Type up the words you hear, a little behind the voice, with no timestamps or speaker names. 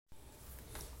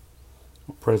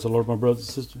Praise the Lord, my brothers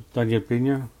and sisters. Daniel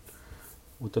Pina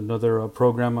with another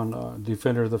program on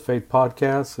Defender of the Faith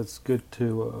podcast. It's good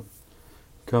to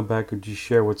come back and just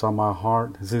share what's on my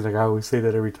heart. It seems like I always say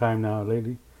that every time now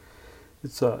lately.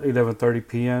 It's 11:30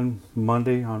 p.m.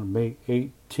 Monday on May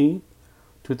 18th,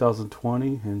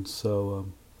 2020. And so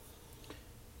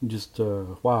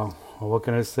wow, what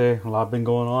can I say? A lot been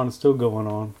going on and still going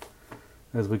on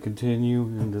as we continue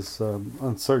in this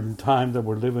uncertain time that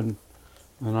we're living.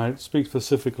 And I speak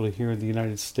specifically here in the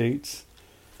United States.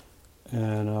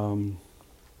 And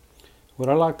what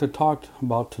I'd like to talk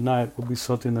about tonight will be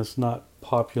something that's not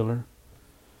popular.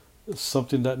 It's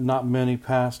something that not many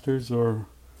pastors or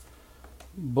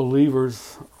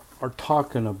believers are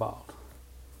talking about.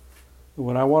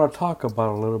 What I want to talk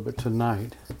about a little bit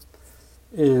tonight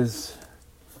is,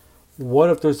 what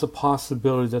if there's a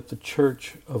possibility that the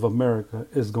Church of America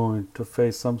is going to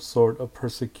face some sort of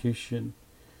persecution?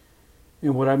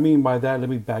 And what I mean by that, let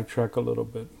me backtrack a little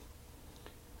bit.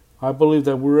 I believe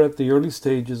that we're at the early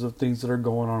stages of things that are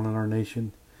going on in our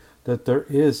nation, that there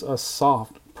is a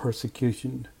soft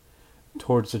persecution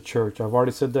towards the church. I've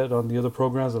already said that on the other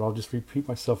programs, and I'll just repeat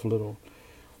myself a little.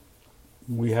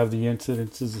 We have the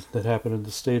incidences that happened in the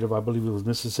state of, I believe it was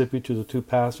Mississippi, to the two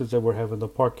pastors that were having the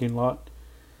parking lot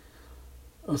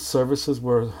services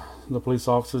where the police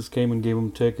officers came and gave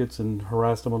them tickets and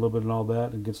harassed them a little bit and all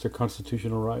that against their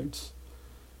constitutional rights.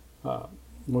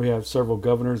 We have several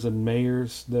governors and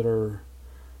mayors that are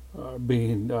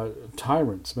being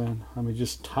tyrants, man. I mean,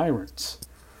 just tyrants.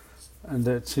 And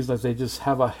it seems like they just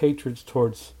have a hatred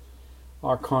towards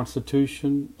our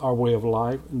Constitution, our way of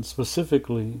life, and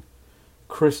specifically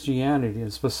Christianity,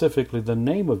 and specifically the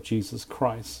name of Jesus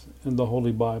Christ in the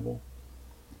Holy Bible.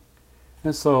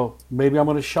 And so maybe I'm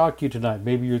going to shock you tonight.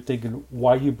 Maybe you're thinking,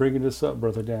 why are you bringing this up,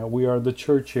 Brother Dan? We are the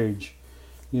church age.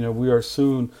 You know, we are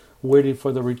soon waiting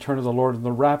for the return of the Lord and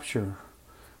the rapture.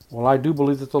 Well, I do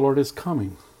believe that the Lord is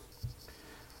coming.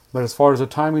 But as far as the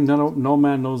timing, no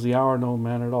man knows the hour, no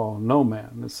man at all. No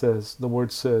man, it says, the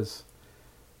word says.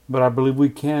 But I believe we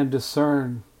can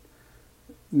discern,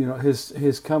 you know,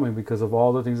 his coming because of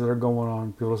all the things that are going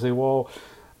on. People say, well,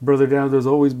 Brother Dan, there's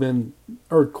always been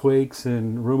earthquakes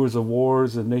and rumors of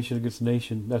wars and nation against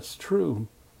nation. That's true.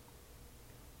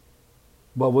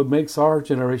 But what makes our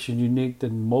generation unique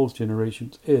than most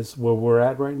generations is where we're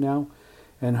at right now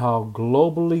and how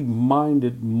globally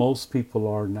minded most people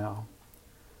are now.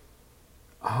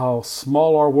 How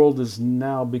small our world is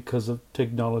now because of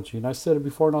technology. And I said it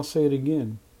before and I'll say it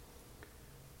again.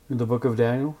 In the book of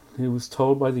Daniel, he was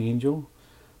told by the angel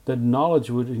that knowledge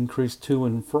would increase to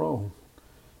and fro.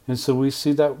 And so we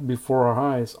see that before our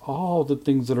eyes, all the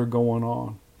things that are going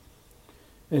on.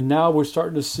 And now we're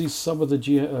starting to see some of the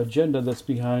agenda that's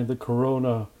behind the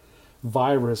coronavirus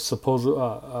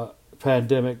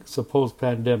supposed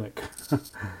pandemic.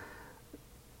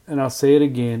 And I'll say it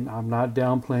again, I'm not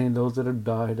downplaying those that have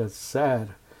died. That's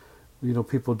sad. You know,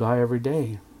 people die every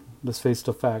day. Let's face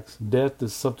the facts. Death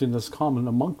is something that's common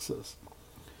amongst us.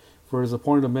 For it is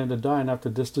appointed of men to die, and after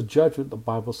this the judgment, the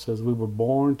Bible says we were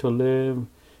born to live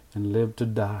and live to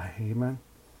die. Amen.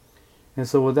 And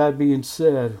so with that being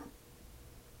said,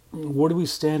 where do we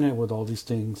stand at with all these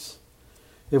things?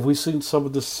 If we see some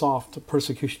of the soft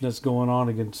persecution that's going on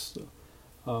against,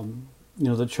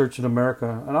 the church in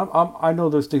America, and I know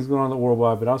there's things going on in the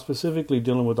worldwide, but I'm specifically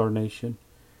dealing with our nation,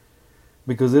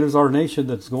 because it is our nation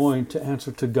that's going to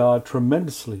answer to God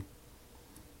tremendously.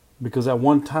 Because at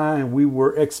one time we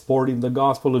were exporting the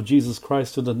gospel of Jesus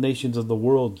Christ to the nations of the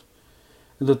world,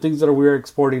 and the things that we're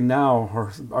exporting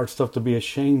now are stuff to be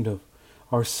ashamed of.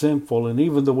 Are sinful, and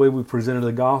even the way we presented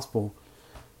the gospel,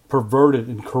 perverted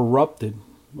and corrupted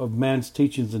of man's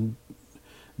teachings and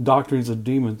doctrines of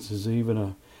demons, is even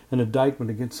an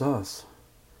indictment against us.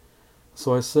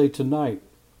 So I say tonight,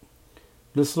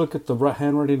 let's look at the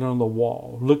handwriting on the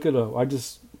wall. I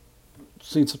just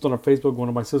seen something on Facebook, one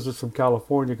of my sisters from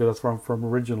California, because that's where I'm from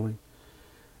originally.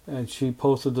 And she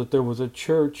posted that there was a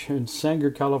church in Sanger,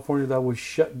 California that was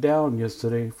shut down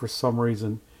yesterday for some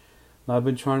reason. I've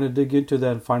been trying to dig into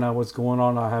that and find out what's going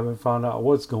on. I haven't found out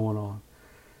what's going on.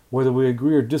 Whether we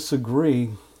agree or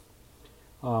disagree,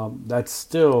 that's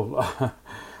still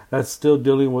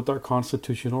dealing with our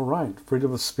constitutional right,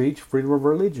 freedom of speech, freedom of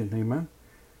religion. Amen.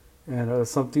 And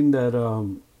something that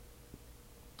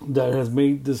has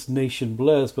made this nation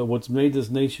blessed. But what's made this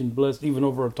nation blessed, even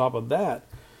over top of that,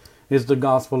 is the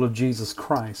gospel of Jesus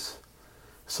Christ.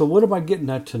 So what am I getting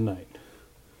at tonight?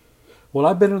 Well,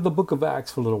 I've been in the book of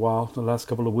Acts for a little while, the last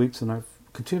couple of weeks, and I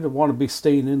continue to want to be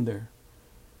staying in there.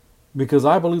 Because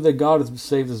I believe that God has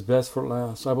saved us best for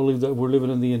last. I believe that we're living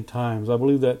in the end times. I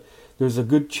believe that there's a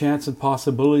good chance and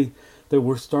possibility that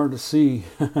we're starting to see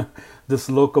this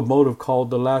locomotive called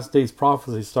the last days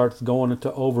prophecy starts going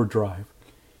into overdrive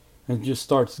and just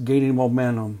starts gaining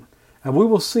momentum. And we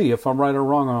will see if I'm right or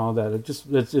wrong on all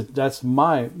that. That's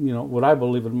my, what I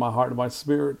believe in my heart and my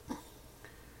spirit.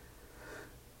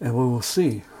 And we will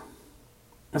see.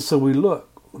 And so we look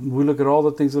at all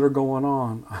the things that are going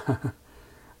on.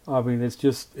 I mean,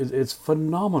 it's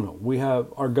phenomenal. We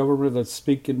have our government that's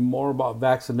speaking more about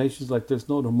vaccinations like there's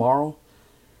no tomorrow.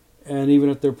 And even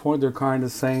at their point, they're kind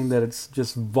of saying that it's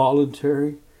just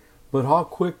voluntary. But how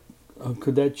quick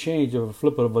could that change of a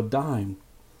flip of a dime?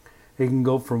 It can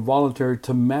go from voluntary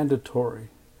to mandatory.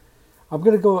 I'm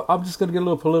just gonna get a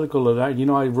little political tonight.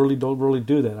 I really don't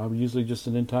do that. I'm usually just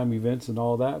in end time events and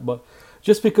all that. But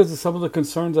just because of some of the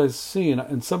concerns I see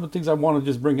and some of the things I want to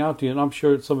just bring out to you, and I'm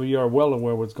sure some of you are well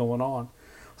aware of what's going on.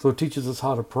 So it teaches us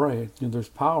how to pray. There's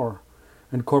power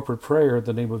in corporate prayer in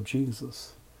the name of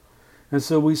Jesus. And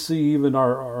so we see even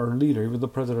our leader, even the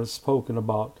president, has spoken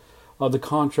about the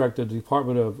contract that the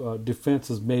Department of Defense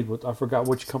has made with, I forgot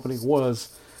which company it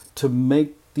was, to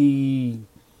make the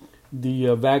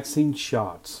vaccine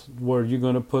shots where you're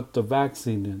going to put the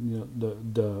vaccine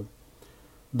in,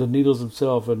 the needles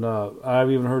themselves. And I've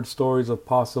even heard stories of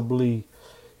possibly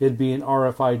it being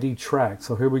RFID tracked.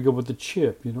 So here we go with the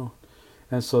chip,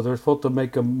 And so they're supposed to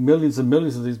make millions and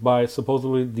millions of these by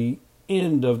supposedly the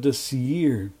end of this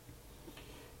year.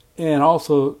 And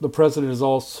also the president has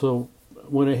also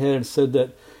went ahead and said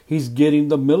that he's getting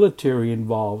the military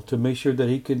involved to make sure that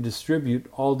he can distribute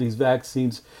all these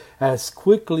vaccines as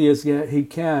quickly as he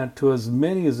can to as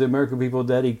many as the American people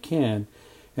that he can.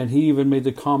 And he even made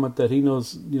the comment that he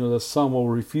knows, that some will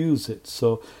refuse it.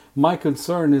 So my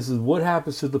concern is what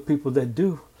happens to the people that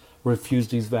do refuse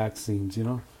these vaccines,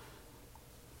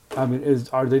 I mean,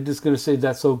 are they just going to say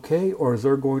that's okay? Or is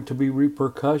there going to be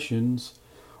repercussions?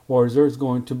 Or is there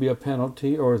going to be a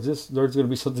penalty? Or there's going to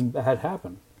be something bad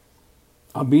happen?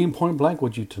 I'm being point blank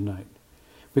with you tonight,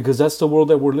 because that's the world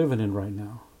that we're living in right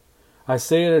now. I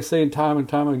say time and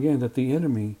time again that the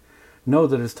enemy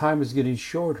knows that his time is getting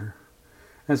shorter,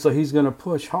 and so he's going to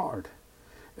push hard.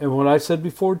 And what I said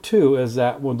before too is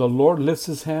that when the Lord lifts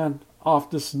his hand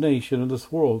off this nation and this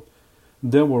world,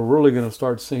 then we're really going to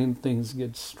start seeing things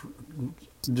get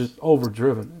just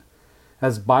overdriven,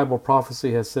 as Bible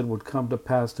prophecy has said would come to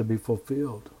pass to be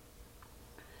fulfilled.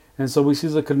 And so we see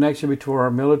the connection between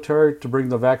our military to bring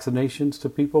the vaccinations to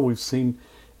people. We've seen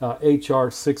HR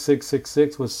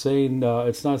 6666 was saying,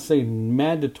 it's not saying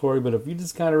mandatory, but if you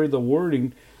just kind of read the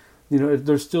wording,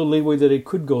 there's still leeway that it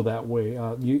could go that way.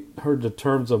 You heard the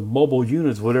terms of mobile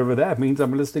units, whatever that means. I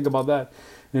mean, let's think about that.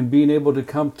 And being able to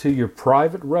come to your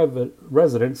private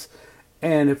residence,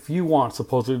 and if you want,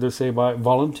 supposedly they're saying by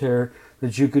volunteer,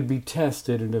 that you could be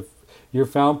tested, and if you're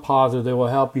found positive, they will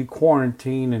help you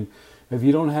quarantine. And if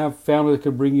you don't have family that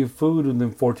can bring you food in the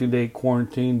 14-day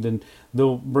quarantine, then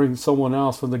they'll bring someone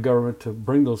else from the government to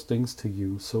bring those things to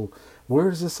you. So where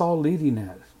is this all leading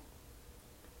at?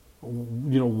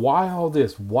 Why all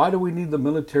this? Why do we need the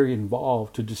military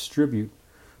involved to distribute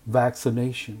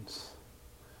vaccinations?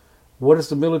 What is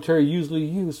the military usually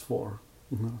used for?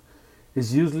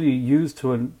 It's usually used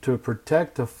to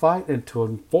protect, to fight, and to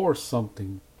enforce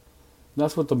something.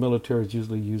 That's what the military is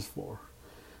usually used for.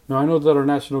 Now, I know that our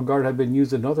National Guard have been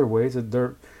used in other ways.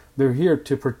 That they're here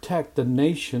to protect the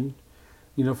nation,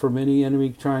 from any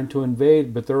enemy trying to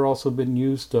invade. But they're also been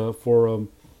used for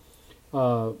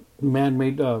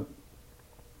man-made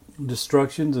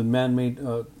destructions and man-made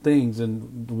things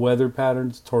and weather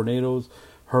patterns, tornadoes,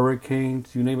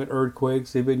 hurricanes, you name it,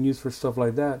 earthquakes. They've been used for stuff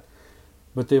like that.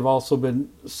 But they've also been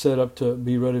set up to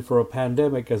be ready for a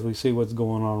pandemic, as we see what's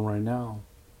going on right now.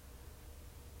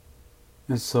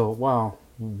 And so, wow,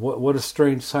 what a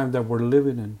strange time that we're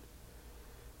living in.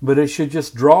 But it should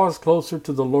just draw us closer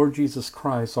to the Lord Jesus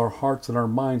Christ, our hearts and our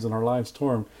minds and our lives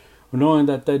toward him, knowing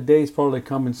that that day is probably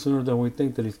coming sooner than we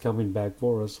think that he's coming back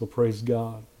for us. So praise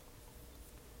God.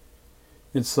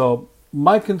 And so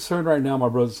my concern right now, my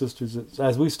brothers and sisters, is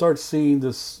as we start seeing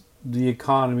the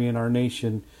economy in our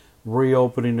nation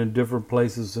reopening in different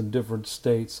places in different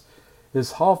states,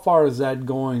 is how far is that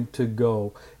going to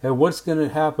go? And what's going to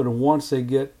happen once they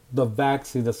get the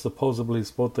vaccine that's supposedly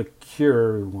supposed to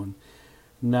cure everyone?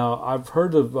 Now, I've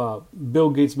heard of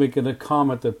Bill Gates making a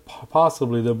comment that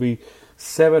possibly there'll be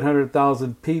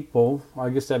 700,000 people, I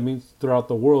guess that means throughout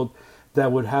the world,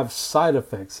 that would have side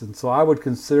effects. And so I would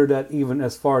consider that even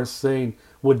as far as saying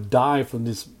would die from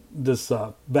this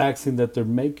vaccine that they're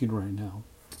making right now.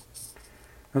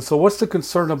 And so what's the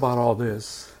concern about all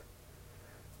this?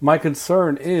 My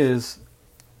concern is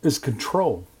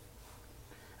control.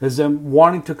 is them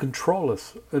wanting to control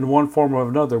us in one form or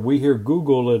another. We hear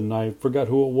Google, and I forgot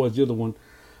who it was, the other one,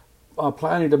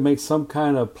 planning to make some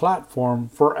kind of platform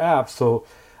for apps so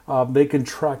they can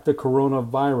track the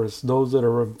coronavirus, those that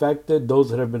are infected, those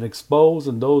that have been exposed,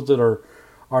 and those that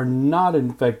are not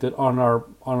infected on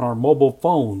our mobile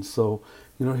phones. So,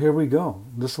 here we go.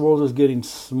 This world is getting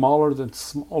smaller than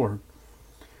smaller,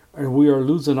 and we are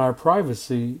losing our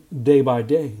privacy day by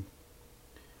day.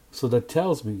 So that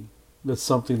tells me that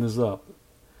something is up.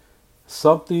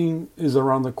 Something is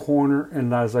around the corner,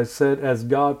 and as I said, as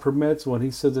God permits, when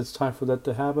He says it's time for that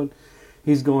to happen,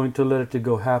 He's going to let it to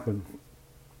go happen.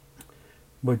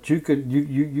 But you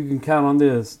can count on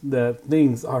this, that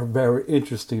things are very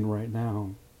interesting right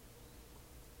now.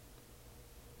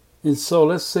 And so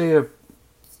let's say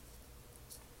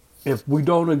if we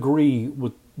don't agree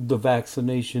with the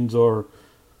vaccinations or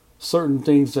certain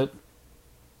things that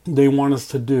they want us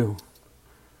to do.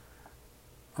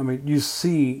 I mean, you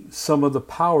see some of the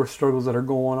power struggles that are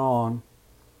going on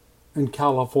in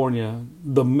California.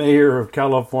 The mayor of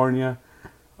California,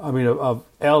 of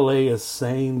LA, is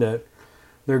saying that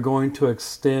they're going to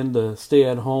extend the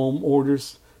stay-at-home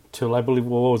orders till, I believe,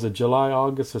 what was it, July,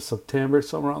 August, or September,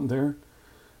 somewhere around there.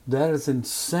 That is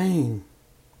insane.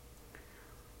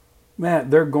 Man,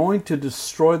 they're going to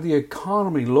destroy the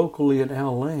economy locally in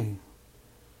LA.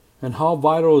 And how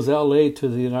vital is LA to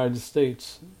the United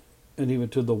States and even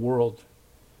to the world?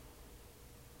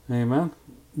 Amen.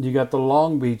 You got the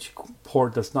Long Beach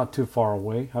port that's not too far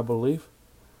away, I believe.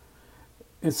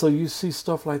 And so you see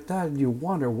stuff like that and you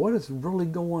wonder, what is really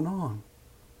going on?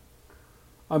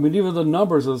 I mean, even the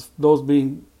numbers of those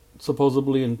being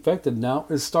supposedly infected now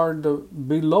is starting to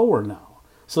be lower now.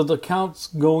 So the count's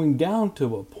going down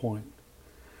to a point.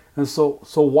 And so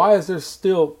why is there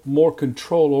still more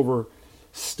control over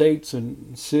states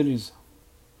and cities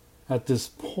at this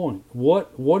point?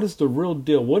 What is the real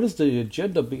deal? What is the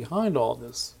agenda behind all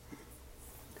this?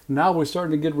 Now we're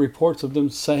starting to get reports of them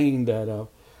saying that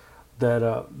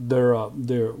they're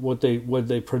what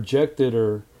they projected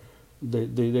or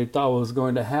they thought was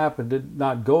going to happen did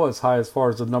not go as high as far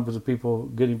as the numbers of people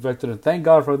getting infected. And thank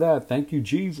God for that. Thank you,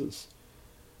 Jesus.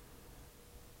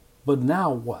 But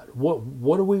now what?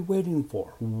 What are we waiting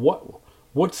for?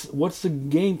 What's the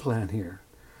game plan here?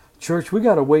 Church, we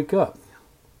got to wake up.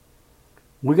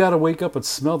 We got to wake up and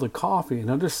smell the coffee and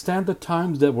understand the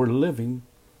times that we're living.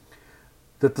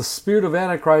 That the spirit of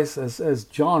Antichrist, as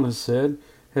John has said,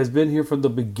 has been here from the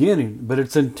beginning, but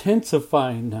it's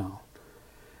intensifying now.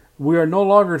 We are no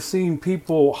longer seeing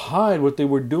people hide what they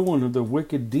were doing or their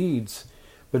wicked deeds,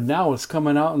 but now it's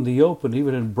coming out in the open,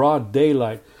 even in broad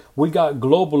daylight. We got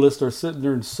globalists that are sitting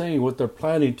there and saying what they're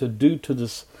planning to do to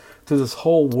this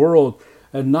whole world,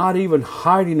 and not even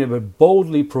hiding it, but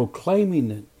boldly proclaiming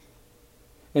it.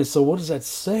 And so, what does that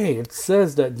say? It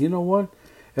says that, you know what?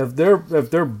 If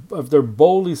they're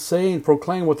boldly saying,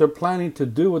 proclaim what they're planning to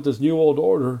do with this new world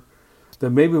order,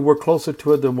 then maybe we're closer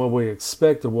to it than what we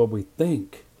expect or what we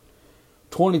think.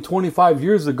 20, 25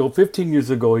 years ago, 15 years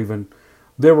ago even,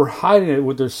 they were hiding it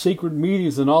with their secret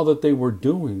meetings and all that they were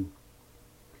doing.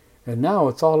 And now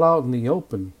it's all out in the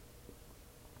open.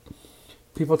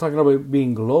 People are talking about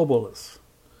being globalists.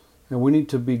 And we need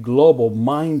to be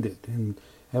global-minded. And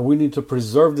we need to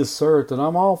preserve this earth. And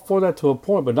I'm all for that to a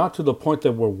point, but not to the point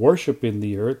that we're worshiping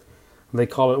the earth. And they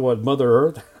call it, what, Mother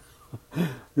Earth?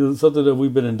 It's something that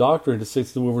we've been indoctrinated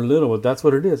since we were little. But that's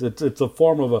what it is. It's a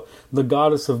form of the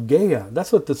goddess of Gaia.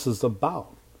 That's what this is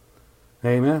about.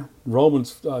 Amen.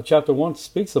 Romans chapter 1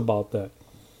 speaks about that.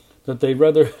 That they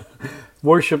rather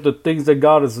worship the things that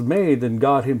God has made than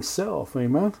God Himself.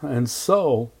 Amen. And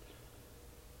so,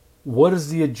 what is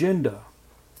the agenda?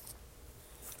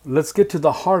 Let's get to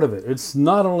the heart of it. It's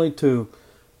not only to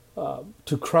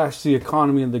crash the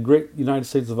economy in the great United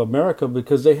States of America,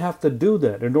 because they have to do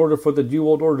that. In order for the New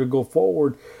World Order to go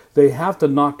forward, they have to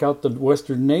knock out the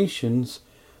Western nations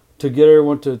to get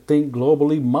everyone to think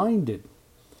globally minded.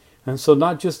 And so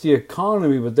not just the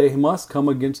economy, but they must come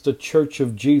against the Church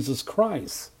of Jesus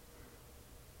Christ.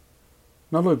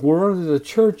 Now look, we're under the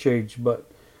church age, but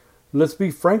let's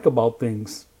be frank about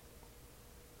things.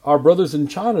 Our brothers in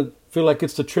China feel like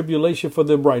it's the tribulation for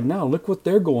them right now. Look what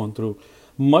they're going through.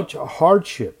 Much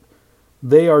hardship.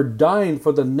 They are dying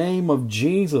for the name of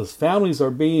Jesus. Families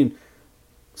are being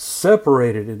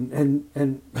separated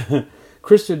and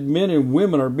Christian men and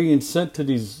women are being sent to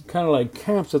these kind of like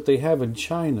camps that they have in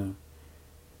China.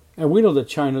 And we know that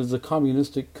China is a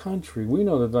communistic country. We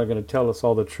know they're not going to tell us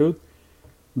all the truth.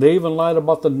 They even lied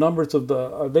about the numbers of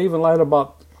they even lied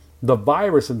about the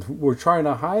virus and were trying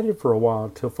to hide it for a while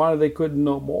until finally they couldn't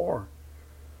know more.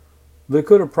 They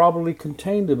could have probably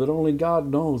contained it, but only God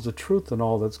knows the truth and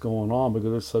all that's going on,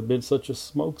 because there's been such a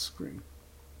smokescreen.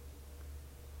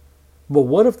 But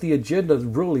what if the agenda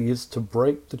really is to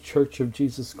break the Church of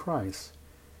Jesus Christ,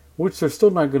 which they're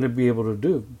still not going to be able to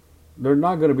do? They're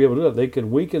not going to be able to do that. They can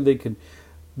weaken,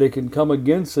 they can come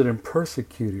against it and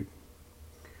persecute it.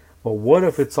 But what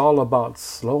if it's all about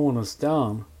slowing us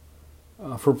down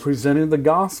for presenting the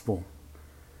gospel?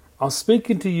 I'm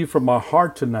speaking to you from my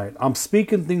heart tonight. I'm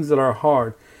speaking things that are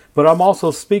hard, but I'm also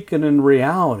speaking in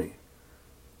reality.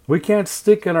 We can't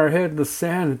stick in our head in the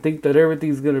sand and think that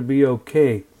everything's going to be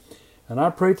okay. And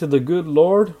I pray to the good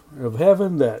Lord of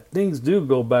heaven that things do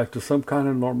go back to some kind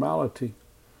of normality.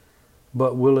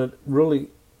 But will it really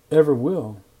ever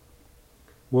will?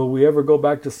 Will we ever go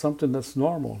back to something that's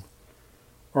normal?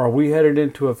 Or are we headed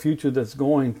into a future that's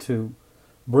going to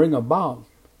bring about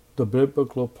the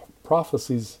biblical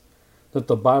prophecies that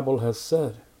the Bible has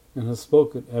said and has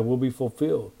spoken and will be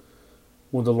fulfilled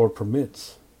when the Lord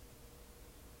permits?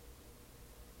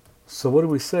 So what do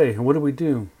we say? And what do we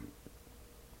do?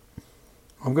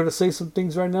 I'm going to say some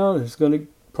things right now that's going to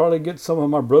probably get some of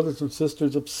my brothers and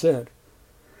sisters upset.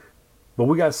 But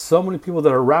we got so many people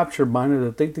that are rapture-minded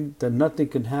that they think that nothing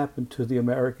can happen to the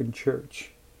American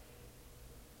church.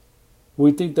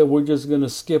 We think that we're just going to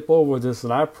skip over this,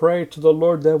 and I pray to the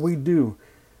Lord that we do.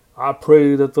 I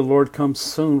pray that the Lord comes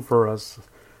soon for us.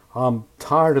 I'm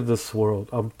tired of this world.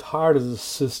 I'm tired of this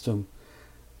system.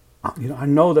 I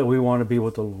know that we want to be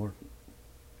with the Lord.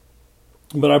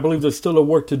 But I believe there's still a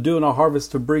work to do and a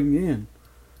harvest to bring in.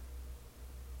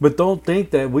 But don't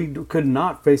think that we could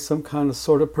not face some kind of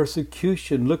sort of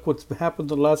persecution. Look what's happened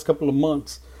the last couple of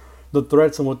months. The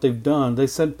threats and what they've done. They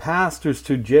sent pastors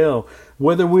to jail.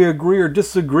 Whether we agree or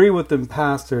disagree with them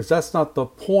pastors, that's not the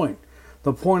point.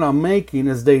 The point I'm making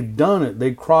is they've done it.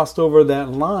 They crossed over that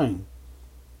line.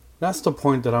 That's the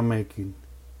point that I'm making.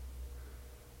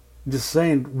 Just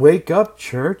saying, wake up,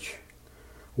 church.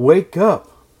 Wake up.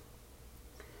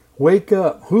 Wake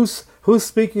up. Who's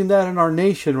speaking that in our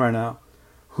nation right now?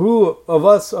 Who of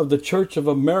us of the Church of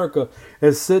America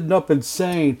is sitting up and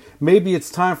saying, maybe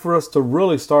it's time for us to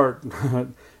really start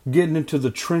getting into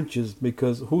the trenches,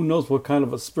 because who knows what kind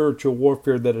of a spiritual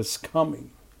warfare that is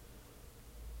coming?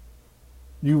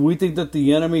 We think that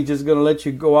the enemy is just going to let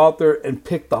you go out there and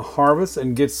pick the harvest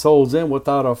and get souls in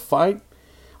without a fight?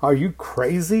 Are you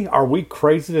crazy? Are we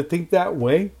crazy to think that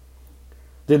way?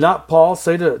 Did not Paul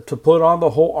say to put on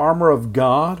the whole armor of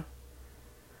God?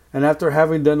 And after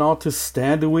having done all to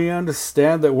stand, do we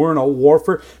understand that we're in a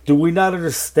warfare? Do we not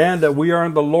understand that we are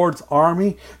in the Lord's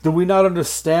army? Do we not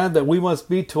understand that we must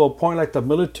be to a point like the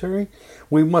military?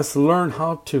 We must learn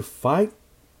how to fight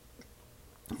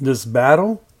this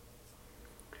battle.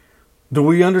 Do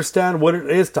we understand what it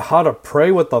is to how to pray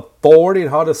with authority, and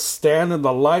how to stand in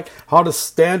the light, how to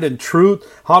stand in truth,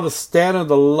 how to stand in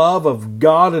the love of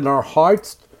God in our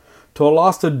hearts? To a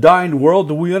lost and dying world,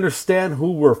 do we understand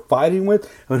who we're fighting with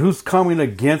and who's coming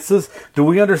against us? Do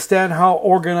we understand how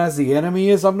organized the enemy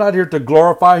is? I'm not here to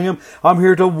glorify him. I'm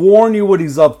here to warn you what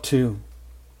he's up to.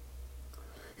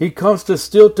 He comes to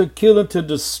steal, to kill, and to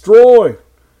destroy.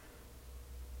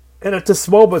 And at this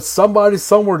moment, somebody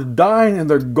somewhere is dying, and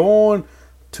they're going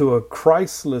to a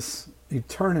Christless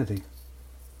eternity.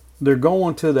 They're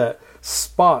going to that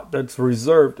spot that's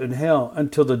reserved in hell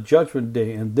until the judgment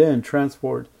day, and then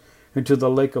transported into the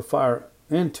lake of fire,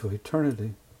 into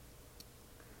eternity.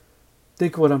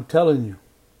 Think what I'm telling you.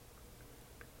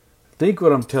 Think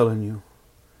what I'm telling you.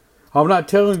 I'm not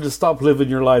telling you to stop living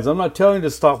your lives. I'm not telling you to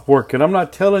stop working. I'm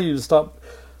not telling you to stop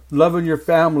loving your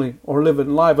family or living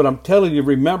life. But I'm telling you,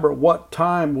 remember what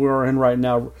time we're in right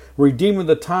now. Redeeming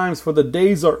the times, for the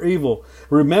days are evil.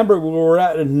 Remember where we're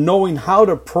at, and knowing how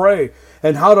to pray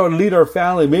and how to lead our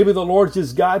family. Maybe the Lord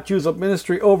just got you as a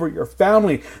ministry over your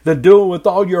family, to do it with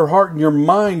all your heart and your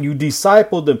mind. You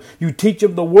disciple them. You teach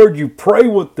them the word. You pray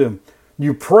with them.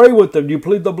 You pray with them. You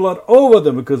plead the blood over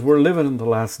them, because we're living in the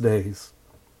last days.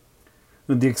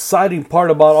 And the exciting part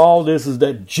about all this is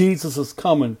that Jesus is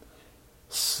coming,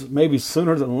 maybe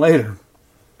sooner than later.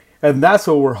 And that's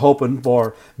what we're hoping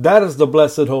for. That is the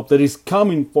blessed hope, that he's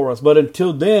coming for us. But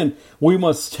until then, we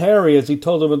must tarry, as he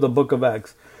told them in the book of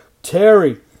Acts.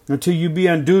 Tarry until you be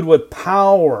endued with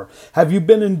power. Have you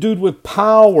been endued with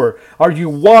power? Are you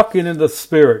walking in the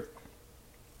Spirit?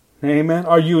 Amen.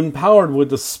 Are you empowered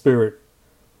with the Spirit?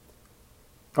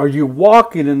 Are you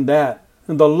walking in that,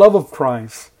 in the love of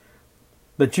Christ,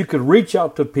 that you could reach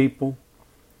out to people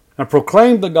and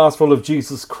proclaim the gospel of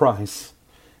Jesus Christ?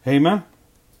 Amen.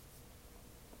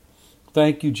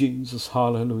 Thank you, Jesus.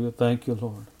 Hallelujah. Thank you,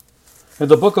 Lord. In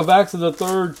the book of Acts, in the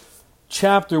 3rd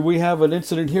chapter, we have an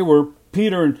incident here where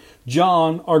Peter and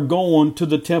John are going to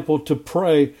the temple to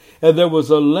pray, and there was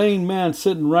a lame man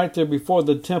sitting right there before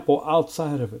the temple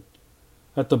outside of it,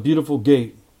 at the beautiful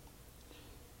gate.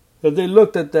 And they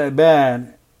looked at that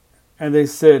man, and they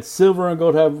said, silver and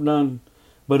gold have none,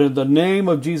 but in the name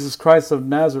of Jesus Christ of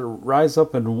Nazareth, rise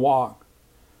up and walk.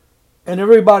 And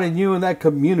everybody knew in that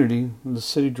community, in the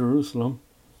city of Jerusalem,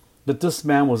 that this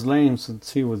man was lame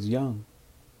since he was young.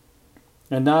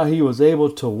 And now he was able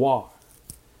to walk.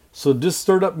 So this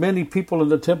stirred up many people in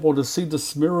the temple to see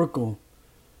this miracle.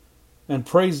 And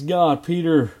praise God,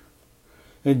 Peter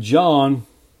and John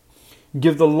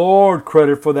give the Lord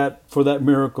credit for that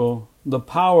miracle, the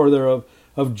power thereof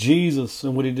of Jesus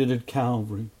and what he did at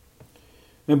Calvary.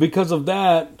 And because of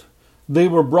that, they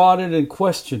were brought in and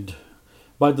questioned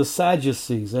by the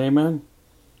Sadducees. Amen.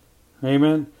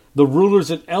 Amen. The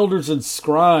rulers and elders and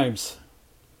scribes.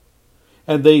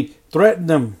 And they threatened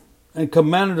them and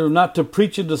commanded them not to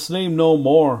preach in this name no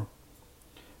more.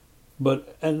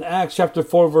 But in Acts chapter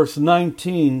 4 verse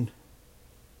 19,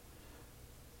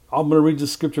 I'm going to read the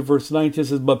scripture, verse 19. It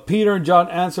says, but Peter and John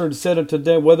answered and said unto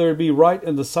them, whether it be right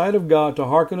in the sight of God to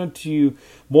hearken unto you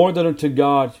more than unto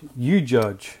God, you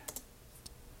judge.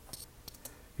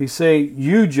 He's saying,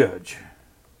 you judge.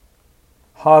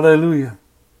 Hallelujah.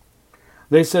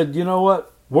 They said, you know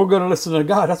what? We're going to listen to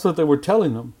God. That's what they were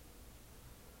telling them.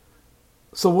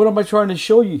 So what am I trying to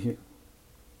show you here?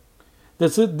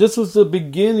 This was the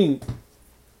beginning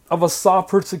of a soft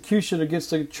persecution against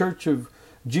the church of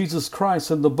Jesus Christ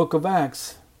in the book of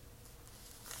Acts.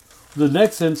 The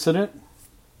next incident,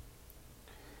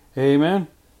 amen,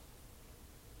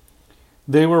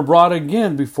 they were brought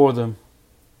again before them.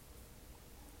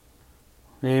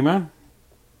 Amen.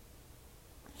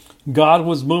 God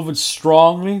was moving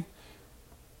strongly,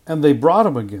 and they brought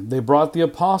them again. They brought the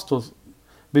apostles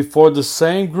before the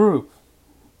same group.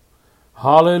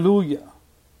 Hallelujah.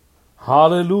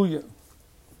 Hallelujah.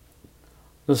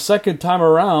 The second time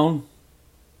around,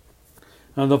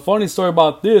 and the funny story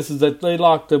about this is that they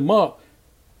locked them up.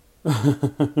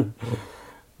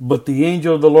 But the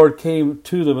angel of the Lord came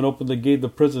to them and opened the gate of the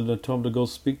prison and told them to go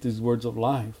speak these words of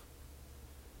life.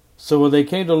 So when they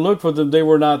came to look for them, they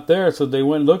were not there. So they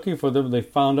went looking for them, and they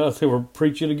found out they were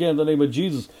preaching again in the name of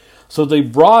Jesus. So they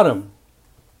brought them.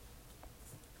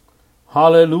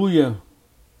 Hallelujah.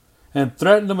 And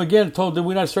threatened them again, told them,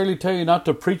 we not certainly tell you not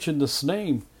to preach in this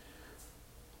name.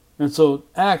 And so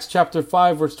Acts chapter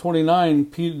 5 verse 29,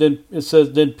 then it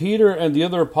says, then Peter and the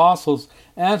other apostles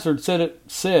answered,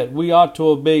 said, we ought to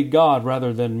obey God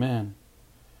rather than men.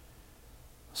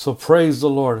 So praise the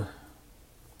Lord.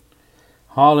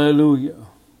 Hallelujah.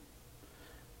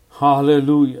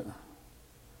 Hallelujah.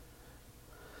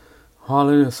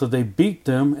 Hallelujah. So they beat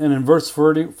them. And in verse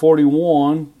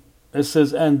 41, it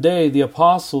says, and they, the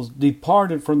apostles,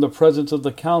 departed from the presence of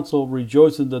the council,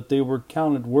 rejoicing that they were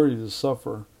counted worthy to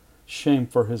suffer shame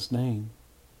for his name.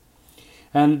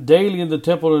 And daily in the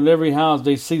temple and in every house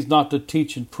they ceased not to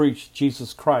teach and preach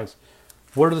Jesus Christ.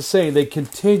 What did they say? They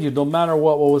continued no matter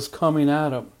what was coming at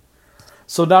them.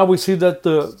 So now we see that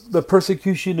the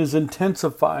persecution is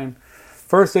intensifying.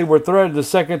 First they were threatened. The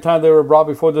second time they were brought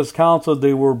before this council,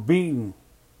 they were beaten.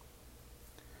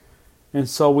 And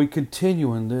so we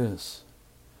continue in this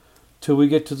till we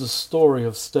get to the story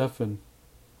of Stephen,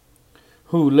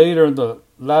 who later in the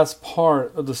last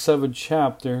part of the 7th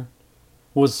chapter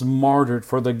was martyred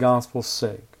for the gospel's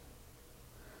sake.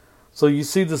 So you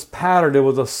see this pattern. There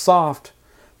was a soft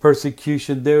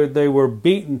persecution. They were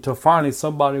beaten till finally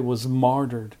somebody was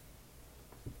martyred.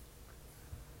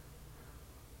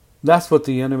 That's what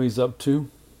the enemy's up to.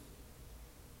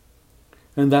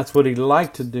 And that's what he'd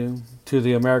like to do to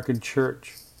the American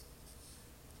church.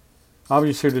 I'm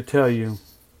just here to tell you,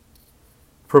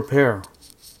 prepare.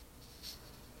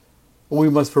 We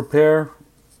must prepare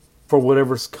for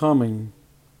whatever's coming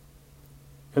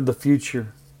in the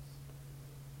future.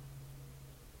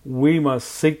 We must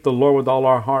seek the Lord with all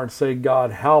our heart and say,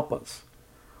 God, help us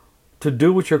to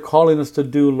do what you're calling us to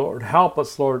do, Lord. Help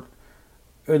us, Lord,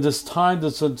 in this time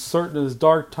that's uncertain, in this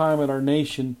dark time in our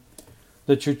nation,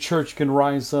 that your church can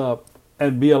rise up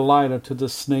and be a light unto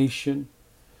this nation.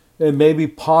 And maybe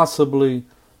possibly,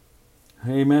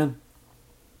 amen,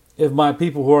 if my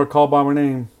people who are called by my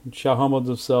name shall humble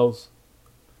themselves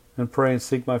and pray and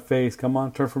seek my face, come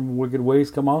on, turn from wicked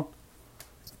ways, come on,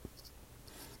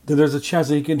 then there's a chance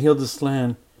that he can heal this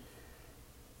land.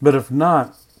 But if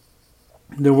not,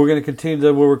 then we're going to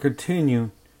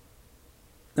continue,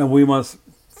 and we must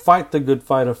fight the good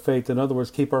fight of faith. In other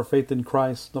words, keep our faith in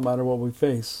Christ no matter what we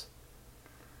face.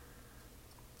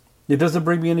 It doesn't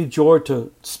bring me any joy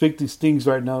to speak these things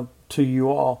right now to you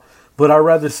all, But I'd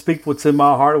rather speak what's in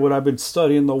my heart, what I've been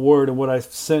studying the Word, and what I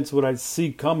sense, what I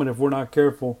see coming if we're not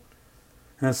careful.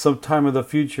 And sometime in the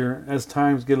future, as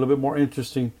times get a little bit more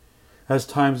interesting, as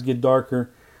times get darker,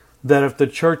 that if the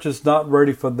church is not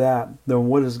ready for that, then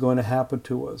what is going to happen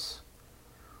to us?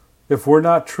 If we're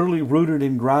not truly rooted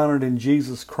and grounded in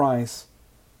Jesus Christ,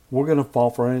 we're going to fall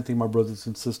for anything, my brothers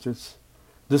and sisters.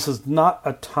 This is not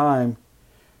a time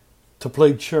to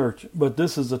play church, but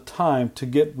this is a time to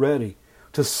get ready,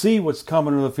 to see what's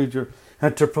coming in the future,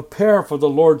 and to prepare for the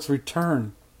Lord's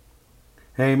return.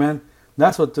 Amen.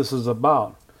 That's what this is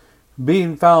about.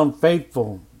 Being found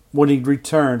faithful when He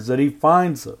returns, that He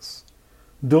finds us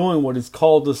doing what He's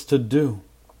called us to do.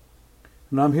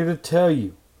 And I'm here to tell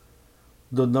you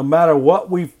that no matter what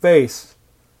we face,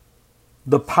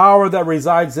 the power that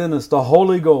resides in us, the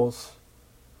Holy Ghost,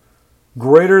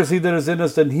 greater is He that is in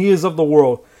us than he is of the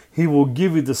world. He will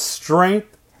give you the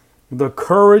strength, the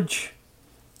courage,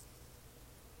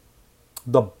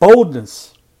 the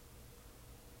boldness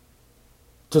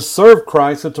to serve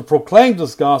Christ and to proclaim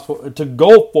this gospel and to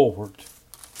go forward.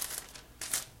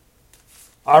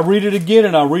 I read it again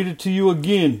and I'll read it to you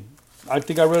again. I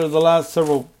think I read it the last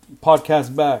several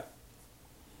podcasts back.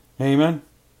 Amen.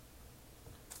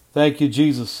 Thank you,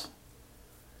 Jesus.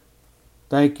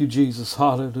 Thank you, Jesus.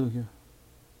 Hallelujah.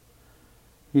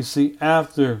 You see,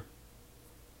 after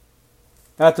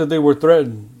they were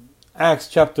threatened, Acts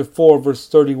chapter 4 verse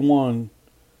 31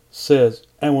 says,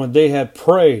 and when they had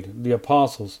prayed, the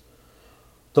apostles,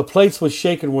 the place was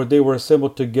shaken where they were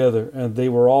assembled together, and they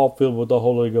were all filled with the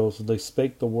Holy Ghost, and they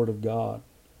spake the word of God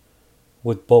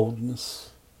with boldness.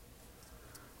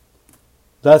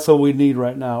 That's what we need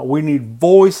right now. We need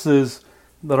voices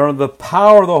that are the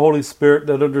power of the Holy Spirit,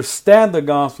 that understand the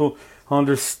gospel,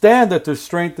 understand that their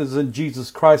strength is in Jesus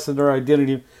Christ and their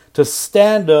identity, to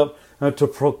stand up and to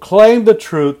proclaim the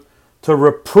truth, to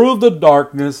reprove the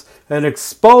darkness and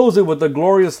expose it with the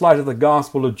glorious light of the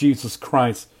gospel of Jesus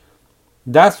Christ.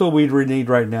 That's what we need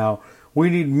right now.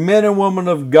 We need men and women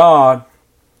of God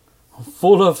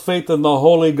full of faith in the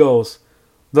Holy Ghost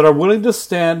that are willing to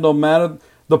stand no matter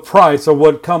the price or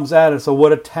what comes at us or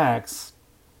what attacks.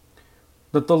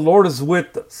 That the Lord is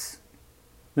with us.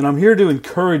 And I'm here to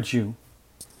encourage you.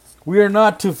 We are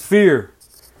not to fear.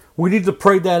 We need to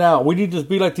pray that out. We need to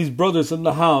be like these brothers in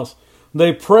the house.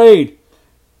 They prayed,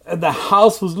 and the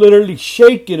house was literally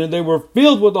shaken, and they were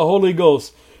filled with the Holy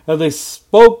Ghost. And they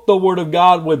spoke the word of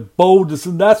God with boldness,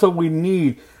 and that's what we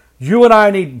need. You and I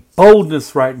need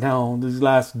boldness right now in these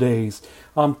last days.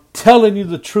 I'm telling you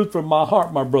the truth from my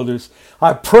heart, my brothers.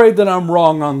 I pray that I'm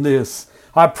wrong on this.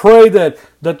 I pray that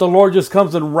the Lord just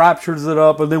comes and raptures it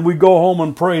up, and then we go home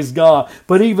and praise God.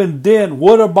 But even then,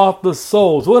 what about the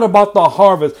souls? What about the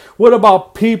harvest? What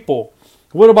about people?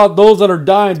 What about those that are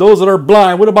dying, those that are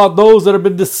blind? What about those that have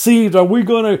been deceived? Are we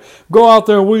going to go out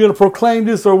there and we're going to proclaim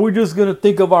this, or are we just going to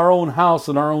think of our own house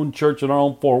and our own church and our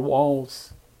own four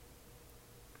walls?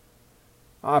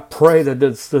 I pray that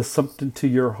there's something to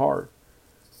your heart.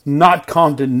 Not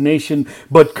condemnation,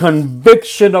 but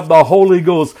conviction of the Holy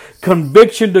Ghost.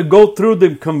 Conviction to go through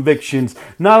them convictions.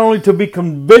 Not only to be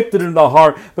convicted in the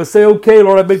heart, but say, okay,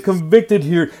 Lord, I've been convicted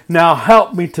here. Now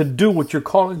help me to do what you're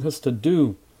calling us to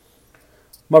do.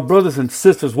 My brothers and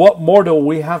sisters, what more do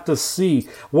we have to see?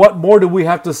 What more do we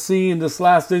have to see in this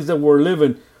last days that we're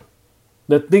living?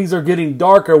 That things are getting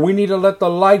darker. We need to let the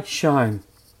light shine.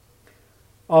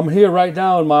 I'm here right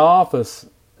now in my office,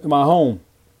 in my home.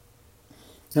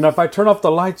 And if I turn off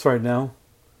the lights right now,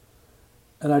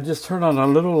 and I just turn on a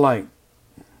little light,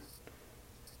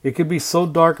 it could be so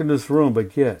dark in this room,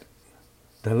 but yet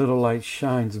that little light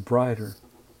shines brighter.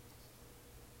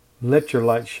 Let your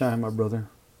light shine, my brother.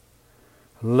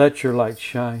 Let your light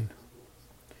shine.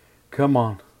 Come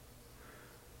on.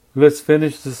 Let's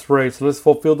finish this race. Let's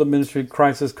fulfill the ministry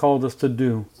Christ has called us to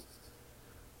do.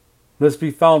 Let's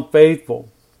be found faithful.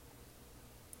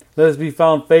 Let us be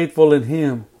found faithful in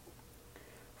Him.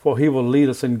 For He will lead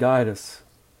us and guide us.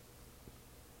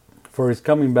 For He's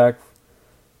coming back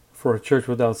for a church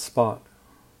without spot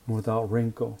and without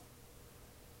wrinkle.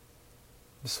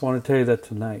 Just want to tell you that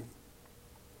tonight.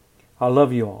 I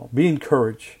love you all. Be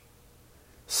encouraged.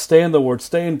 Stay in the Word.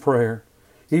 Stay in prayer.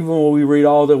 Even when we read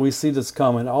all that we see that's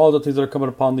coming, all the things that are coming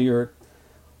upon the earth,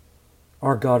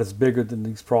 our God is bigger than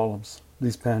these problems,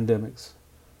 these pandemics,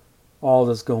 all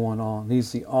that's going on.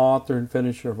 He's the author and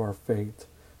finisher of our faith.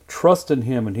 Trust in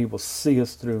Him and He will see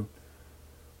us through.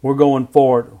 We're going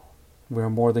forward. We are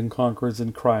more than conquerors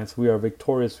in Christ. We are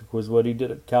victorious because what He did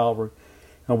at Calvary.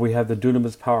 And we have the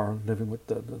dunamis power living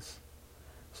within us.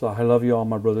 So I love you all,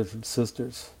 my brothers and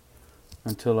sisters.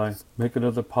 Until I make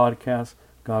another podcast,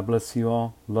 God bless you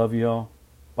all. Love you all.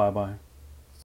 Bye bye.